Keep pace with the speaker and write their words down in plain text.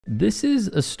This is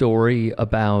a story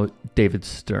about David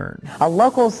Stern. A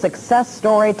local success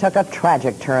story took a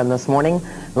tragic turn this morning.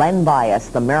 Len Bias,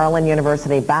 the Maryland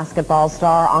University basketball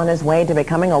star on his way to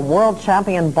becoming a world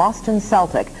champion Boston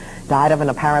Celtic, died of an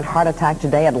apparent heart attack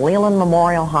today at Leland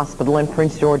Memorial Hospital in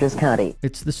Prince George's County.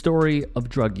 It's the story of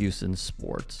drug use in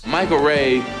sports. Micheal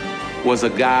Ray was a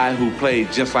guy who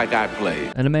played just like I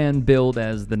played. And a man billed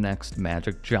as the next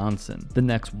Magic Johnson, the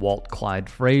next Walt Clyde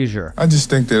Frazier. I just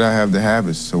think that I have the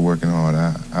habits of working hard.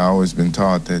 I always been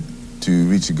taught that to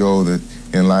reach a goal that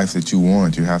in life that you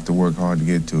want, you have to work hard to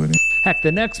get to it. Heck,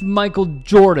 the next Michael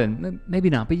Jordan. Maybe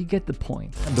not, but you get the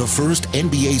point. The first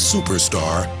NBA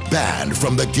superstar banned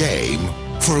from the game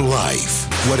for life.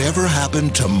 Whatever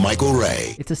happened to Micheal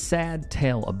Ray? It's a sad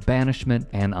tale of banishment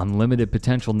and unlimited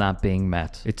potential not being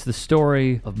met. It's the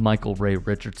story of Micheal Ray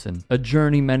Richardson, a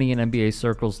journey many in NBA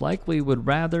circles likely would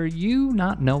rather you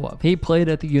not know of. He played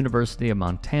at the University of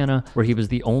Montana, where he was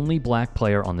the only black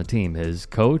player on the team. His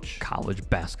coach, college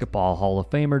basketball Hall of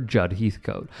Famer Judd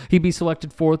Heathcote. He'd be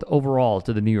selected 4th overall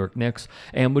to the New York Knicks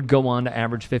and would go on to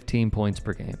average 15 points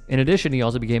per game. In addition, he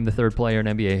also became the 3rd player in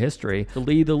NBA history to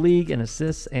lead the league in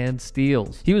assists and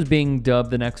steals. He was being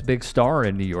dubbed the next big star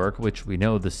in New York, which we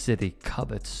know the city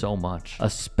covets so much,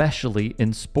 especially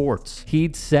in sports.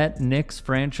 He'd set Knicks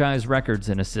franchise records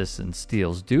in assists and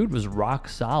steals. Dude was rock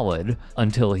solid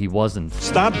until he wasn't.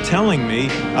 Stop telling me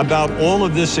about all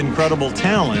of this incredible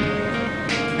talent,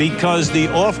 because the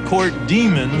off-court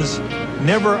demons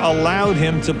never allowed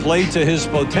him to play to his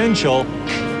potential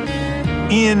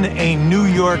in a New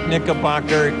York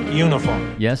Knickerbocker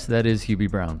uniform. Yes, that is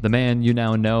Hubie Brown, the man you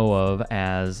now know of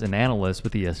as an analyst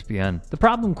with ESPN. The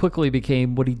problem quickly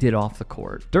became what he did off the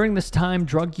court. During this time,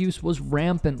 drug use was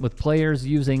rampant, with players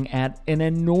using at an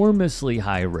enormously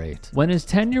high rate. When his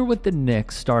tenure with the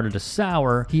Knicks started to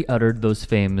sour, he uttered those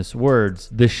famous words,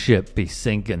 "The ship be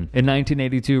sinking." In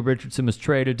 1982, Richardson was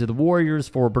traded to the Warriors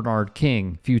for Bernard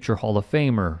King, future Hall of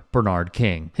Famer Bernard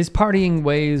King. His partying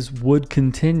ways would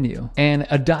continue, and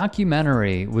a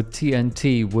documentary with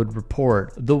TNT would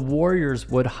report the Warriors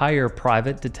would hire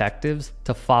private detectives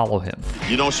to follow him.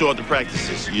 You don't show up to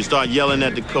practices. You start yelling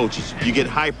at the coaches. You get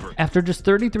hyper. After just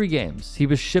 33 games, he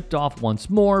was shipped off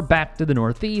once more back to the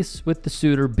Northeast, with the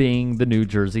suitor being the New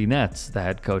Jersey Nets, the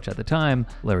head coach at the time,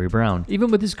 Larry Brown.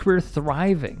 Even with his career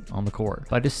thriving on the court,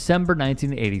 by December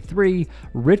 1983,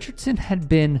 Richardson had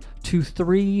been to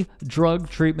 3 drug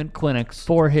treatment clinics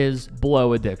for his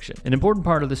blow addiction. An important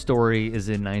part of the story is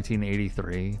in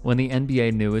 1983, when the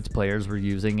NBA knew its players were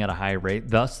using at a high rate.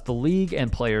 Thus, the League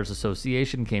and Players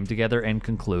Association came together and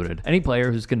concluded any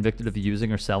player who's convicted of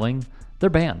using or selling, they're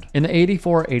banned. In the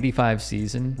 84-85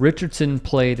 season, Richardson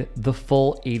played the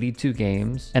full 82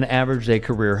 games and averaged a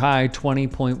career high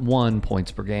 20.1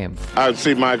 points per game. I would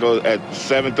see Michael at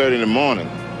 7:30 in the morning,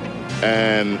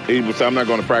 and he would say, "I'm not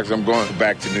going to practice. I'm going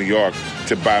back to New York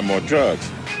to buy more drugs."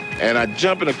 And I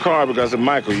jump in the car because I said,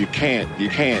 "Michael, you can't.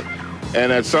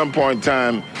 And at some point in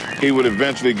time, he would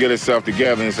eventually get himself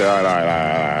together and say, all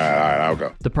right, I'll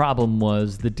go. The problem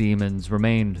was the demons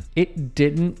remained. It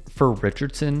didn't, for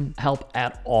Richardson, help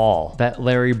at all that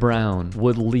Larry Brown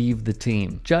would leave the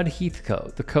team. Judd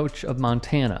Heathcote, the coach of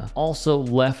Montana, also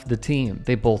left the team.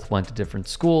 They both went to different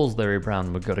schools. Larry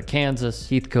Brown would go to Kansas,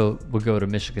 Heathcote would go to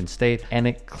Michigan State, and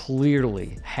it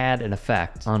clearly had an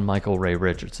effect on Micheal Ray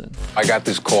Richardson. I got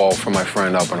this call from my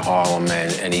friend up in Harlem,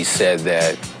 and he said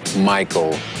that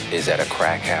Michael is at a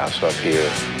crack house up here.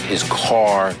 His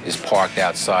car is parked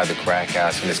outside the crack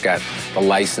house, and it's got the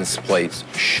license plates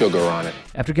Sugar on it.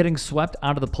 After getting swept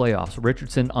out of the playoffs,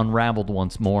 Richardson unraveled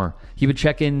once more. He would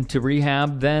check in to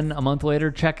rehab, then a month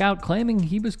later check out, claiming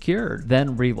he was cured.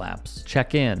 Then relapse,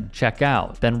 check in, check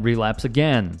out, then relapse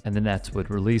again, and the Nets would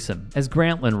release him. As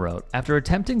Grantland wrote, after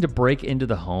attempting to break into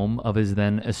the home of his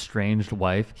then estranged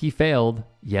wife, he failed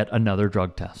yet another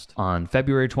drug test. On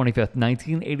February 25th,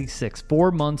 1986,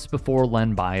 4 months before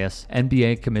Len Bias,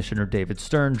 NBA Commissioner David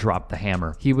Stern dropped the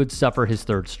hammer. He would suffer his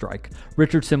 3rd strike.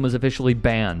 Richardson was officially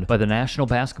banned by the National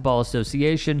Basketball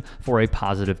Association for a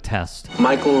positive test.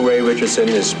 Micheal Ray Richardson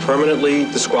is permanently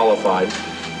disqualified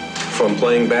from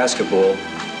playing basketball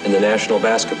in the National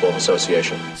Basketball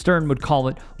Association. Stern would call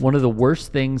it one of the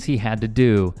worst things he had to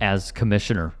do as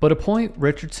commissioner. But a point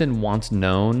Richardson once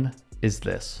known is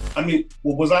this. I mean,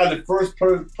 was I the first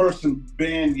person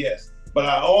banned? Yes. But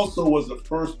I also was the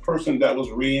first person that was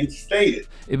reinstated.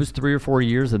 It was 3 or 4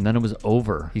 years and then it was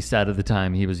over, he said at the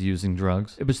time he was using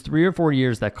drugs. It was 3 or 4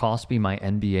 years that cost me my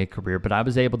NBA career, but I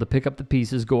was able to pick up the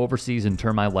pieces, go overseas, and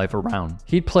turn my life around.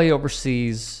 He'd play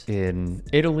overseas in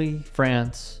Italy,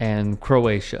 France, and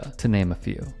Croatia, to name a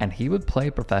few. And he would play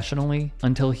professionally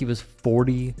until he was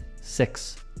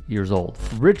 46 years old.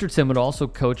 Richardson would also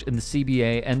coach in the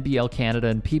CBA, NBL Canada,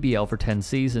 and PBL for 10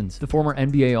 seasons. The former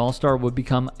NBA All-Star would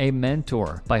become a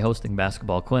mentor by hosting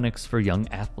basketball clinics for young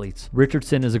athletes.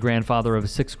 Richardson is a grandfather of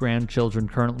 6 grandchildren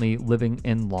currently living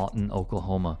in Lawton,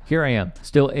 Oklahoma. Here I am,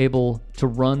 still able to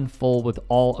run full with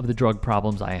all of the drug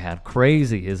problems I had.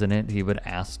 Crazy, isn't it? He would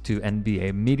ask to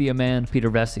NBA media man Peter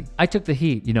Vesey. I took the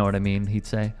heat, you know what I mean, he'd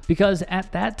say. Because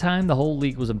at that time, the whole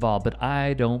league was involved, but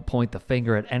I don't point the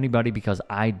finger at anybody because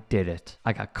I did it.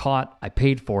 I got caught, I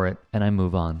paid for it, and I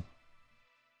move on.